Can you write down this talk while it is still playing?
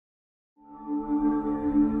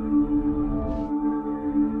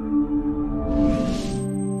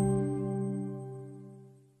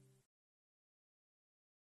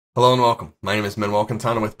Hello and welcome. My name is Manuel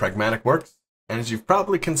Quintana with Pragmatic Works, and as you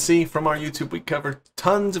probably can see from our YouTube, we cover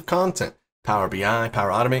tons of content. Power BI, Power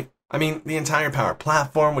Automate, the entire Power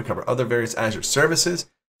Platform. We cover other various Azure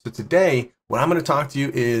services. So today, what I'm going to talk to you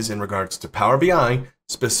is in regards to Power BI,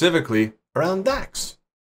 specifically around DAX.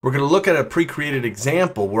 We're going to look at a pre-created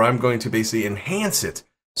example where I'm going to basically enhance it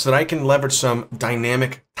so that I can leverage some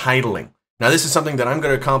dynamic titling. Now, this is something that I'm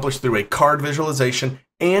going to accomplish through a card visualization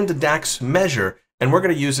and a DAX measure. And we're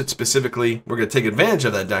going to use it specifically, we're going to take advantage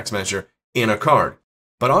of that DAX measure in a card.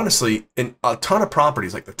 But honestly, in a ton of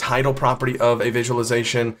properties, like the title property of a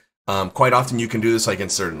visualization, quite often you can do this like in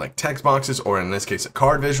certain like text boxes, or in this case, a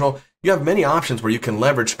card visual. You have many options where you can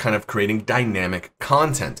leverage kind of creating dynamic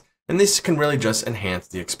content. And this can really just enhance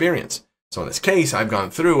the experience. So in this case, I've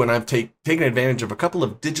gone through and I've taken advantage of a couple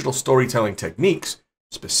of digital storytelling techniques,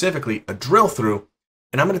 specifically a drill through.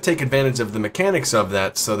 And I'm going to take advantage of the mechanics of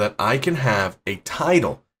that so that I can have a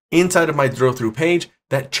title inside of my drill through page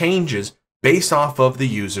that changes based off of the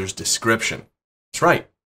user's description. That's right.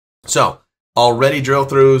 So already drill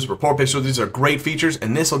throughs, report page, so these are great features,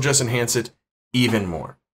 and this will just enhance it even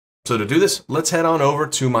more. So to do this, let's head on over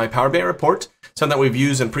to my Power BI report, something that we've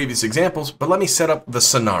used in previous examples, but let me set up the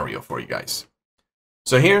scenario for you guys.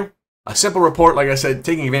 So here, a simple report, like I said,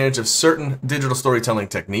 taking advantage of certain digital storytelling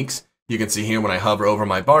techniques. You can see here when I hover over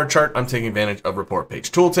my bar chart, I'm taking advantage of report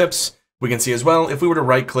page tooltips. We can see as well, if we were to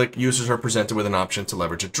right click, users are presented with an option to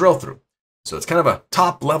leverage a drill through. So it's kind of a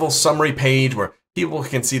top level summary page where people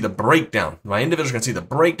can see the breakdown. My individuals can see the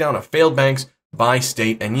breakdown of failed banks by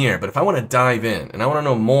state and year. But if I want to dive in and I want to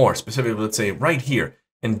know more, specifically, let's say right here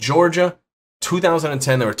in Georgia,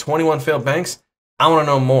 2010, there were 21 failed banks. I want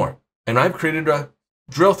to know more. And I've created a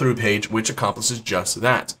drill through page which accomplishes just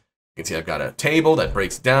that. You can see I've got a table that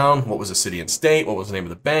breaks down what was the city and state, what was the name of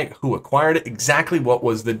the bank, who acquired it, exactly what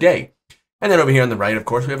was the day. And then over here on the right, of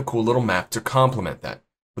course, we have a cool little map to complement that.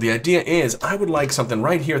 But the idea is I would like something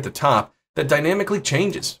right here at the top that dynamically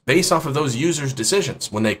changes based off of those users' decisions.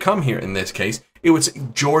 When they come here, in this case, it would say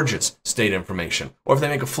Georgia's state information. Or if they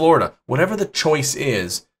make a Florida, whatever the choice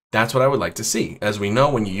is, that's what I would like to see. As we know,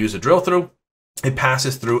 when you use a drill through, it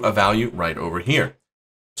passes through a value right over here.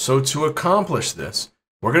 So to accomplish this,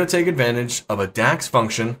 we're going to take advantage of a DAX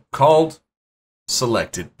function called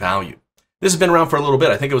SELECTEDVALUE. This has been around for a little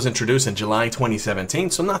bit. I think it was introduced in July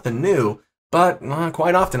 2017, so nothing new. But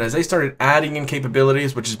quite often, as they started adding in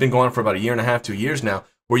capabilities, which has been going on for about 1.5 years, 2 years now,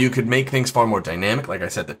 where you could make things far more dynamic. Like I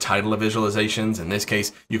said, the title of visualizations. In this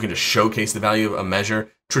case, you can just showcase the value of a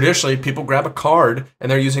measure. Traditionally, people grab a card,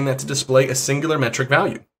 and they're using that to display a singular metric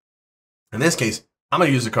value. In this case, I'm going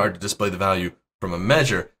to use the card to display the value from a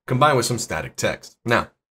measure combined with some static text. Now,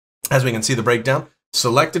 as we can see the breakdown,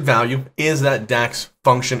 SELECTEDVALUE is that DAX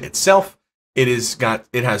function itself. It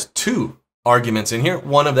has two arguments in here,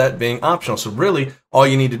 one of that being optional. So really, all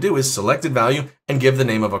you need to do is SELECTEDVALUE and give the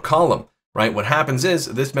name of a column, right? What happens is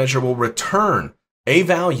this measure will return a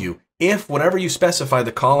value if whatever you specify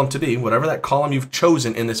the column to be, whatever that column you've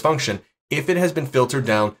chosen in this function, if it has been filtered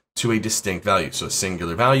down to a distinct value. So a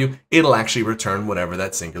singular value, it'll actually return whatever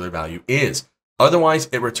that singular value is. Otherwise,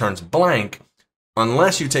 it returns blank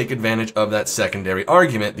unless you take advantage of that secondary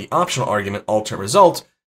argument, the optional argument, alternate result.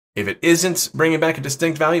 If it isn't bringing back a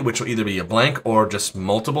distinct value, which will either be a blank or just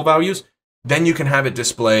multiple values, then you can have it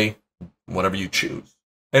display whatever you choose.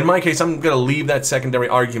 In my case, I'm going to leave that secondary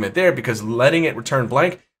argument there because letting it return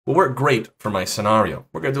blank will work great for my scenario.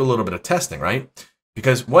 We're going to do a little bit of testing, right?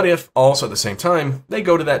 Because what if also at the same time, they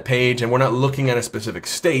go to that page and we're not looking at a specific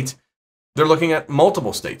state, they're looking at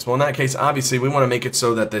multiple states. Well, in that case, obviously, we want to make it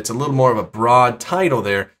so that it's a little more of a broad title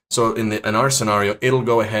there. So in our scenario, it'll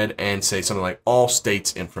go ahead and say something like all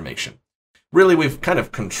states information. Really, we've kind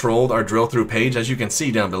of controlled our drill through page. As you can see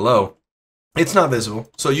down below, it's not visible.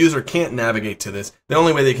 So a user can't navigate to this. The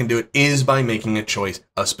only way they can do it is by making a choice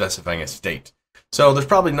of specifying a state. So there's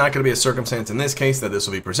probably not going to be a circumstance in this case that this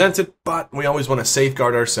will be presented, but we always want to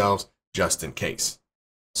safeguard ourselves just in case.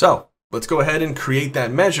 So let's go ahead and create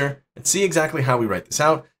that measure and see exactly how we write this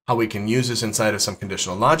out, how we can use this inside of some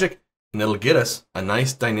conditional logic, and it'll get us a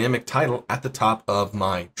nice dynamic title at the top of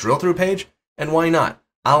my drill through page. And why not?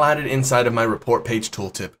 I'll add it inside of my report page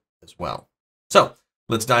tooltip as well. So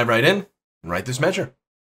let's dive right in and write this measure.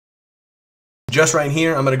 Just right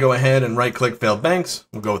here, I'm going to go ahead and right click failed banks.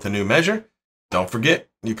 We'll go with a new measure. Don't forget,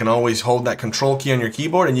 you can always hold that control key on your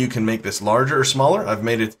keyboard and you can make this larger or smaller. I've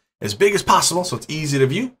made it as big as possible so it's easy to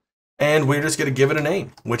view. And we're just going to give it a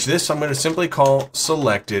name, which I'm going to simply call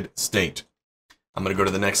selected state. I'm going to go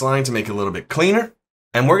to the next line to make it a little bit cleaner.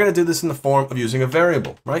 And we're going to do this in the form of using a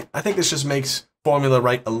variable, right? I think this just makes formula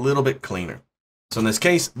write a little bit cleaner. So in this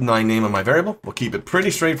case, my name of my variable, we'll keep it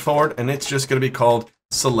pretty straightforward, and it's just going to be called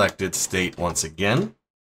selected state once again.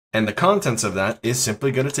 And the contents of that is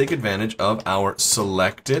simply going to take advantage of our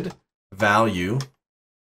selected value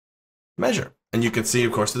measure. And you can see,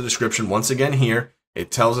 of course, the description once again here.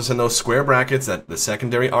 It tells us in those square brackets that the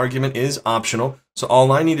secondary argument is optional. So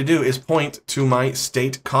all I need to do is point to my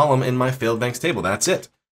state column in my failed banks table. That's it.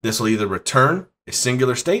 This will either return a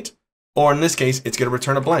singular state, or in this case, it's going to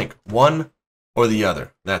return a blank, one or the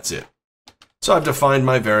other. That's it. So I've defined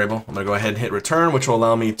my variable. I'm going to go ahead and hit return, which will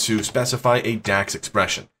allow me to specify a DAX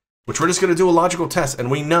expression, which we're just going to do a logical test. And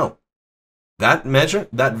we know that measure,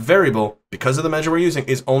 that variable, because of the measure we're using,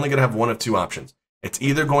 is only going to have one of two options. It's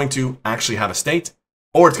either going to actually have a state,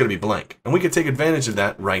 or it's going to be blank. And we can take advantage of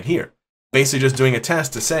that right here. Basically just doing a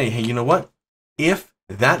test to say, hey, you know what? If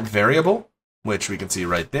that variable, which we can see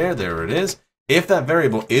right there, there it is. If that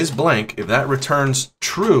variable is blank, if that returns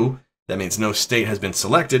true, that means no state has been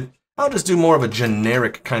selected. I'll just do more of a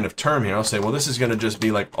generic kind of term here. I'll say, well, this is going to just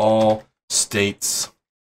be like all states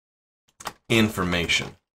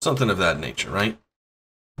information, something of that nature, right?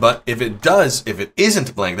 But if it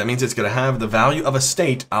isn't blank, that means it's going to have the value of a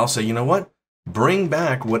state. I'll say, you know what? Bring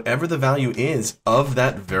back whatever the value is of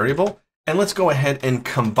that variable, and let's go ahead and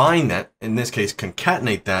combine that, in this case,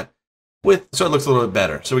 concatenate that with, so it looks a little bit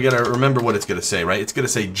better. So we got to remember what it's going to say, right? It's going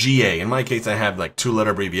to say GA. In my case, I have like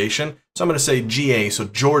 2-letter abbreviation. So I'm going to say GA, so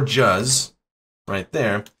Georgia's, right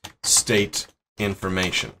there, state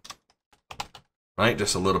information, right?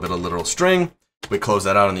 Just a little bit of literal string. We close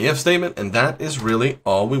that out in the if statement, and that is really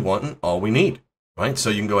all we want and all we need, right?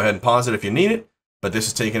 So you can go ahead and pause it if you need it, but this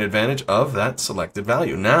is taking advantage of that selected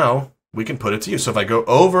value. Now we can put it to use. So if I go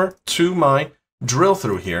over to my drill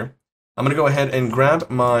through here, I'm going to go ahead and grab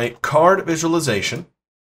my card visualization.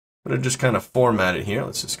 I'm going to just kind of format it here.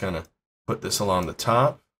 Let's just kind of put this along the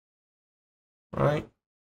top, right?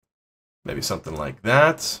 Maybe something like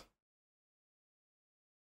that.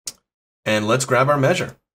 And let's grab our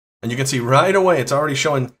measure. And you can see right away, it's already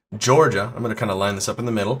showing Georgia. I'm going to kind of line this up in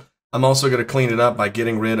the middle. I'm also going to clean it up by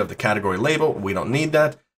getting rid of the category label. We don't need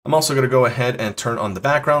that. I'm also going to go ahead and turn on the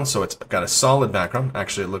background. So it's got a solid background.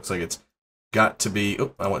 Actually, it looks like it's got to be,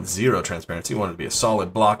 oh, I want 0 transparency. I want it to be a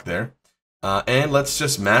solid block there. And let's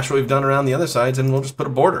just match what we've done around the other sides, and we'll just put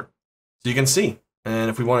a border. So you can see. And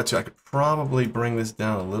if we wanted to, I could probably bring this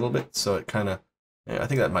down a little bit. So it kind of, yeah, I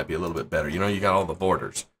think that might be a little bit better. You know, you got all the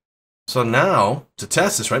borders. So now, to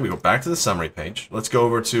test this, right, we go back to the summary page. Let's go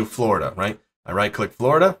over to Florida, right? I right-click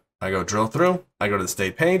Florida. I go drill through. I go to the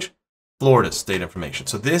state page. Florida's state information.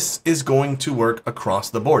 So this is going to work across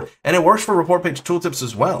the board. And it works for report page tooltips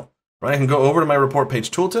as well, right? I can go over to my report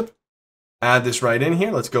page tooltip, add this right in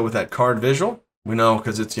here. Let's go with that card visual. We know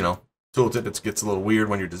because it's, you know, tooltip, it gets a little weird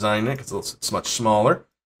when you're designing it because it's much smaller.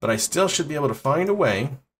 But I still should be able to find a way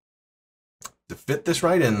to fit this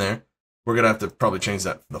right in there. We're going to have to probably change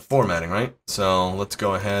the formatting, right? So let's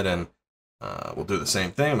go ahead and we'll do the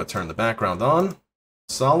same thing. I'm going to turn the background on.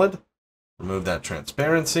 Solid. Remove that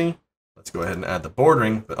transparency. Let's go ahead and add the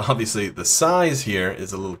bordering. But obviously the size here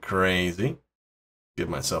is a little crazy. Give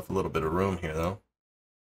myself a little bit of room here, though.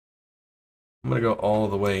 I'm going to go all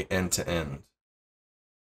the way end to end.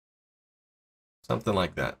 Something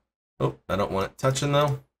like that. Oh, I don't want it touching,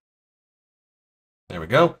 though. There we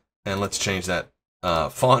go. And let's change that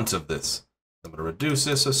font of this. I'm going to reduce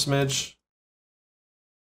this a smidge.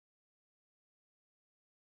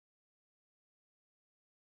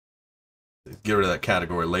 Get rid of that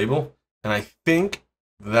category label. And I think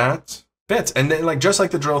that fits. And then, like, just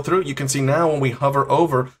like the drill through, you can see now when we hover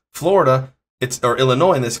over Florida, or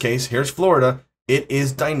Illinois in this case, here's Florida, it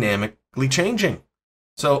is dynamically changing.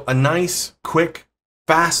 So a nice, quick,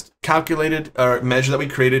 fast, calculated measure that we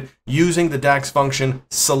created using the DAX function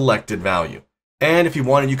selected value. And if you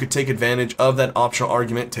wanted, you could take advantage of that optional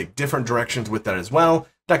argument, take different directions with that as well.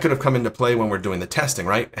 That could have come into play when we're doing the testing,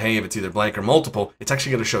 right? Hey, if it's either blank or multiple, it's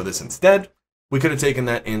actually going to show this instead. We could have taken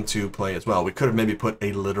that into play as well. We could have maybe put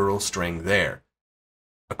a literal string there.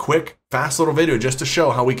 A quick, fast little video just to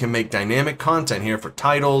show how we can make dynamic content here for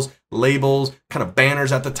titles, labels, kind of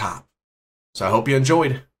banners at the top. So I hope you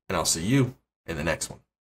enjoyed, and I'll see you in the next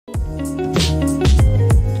one.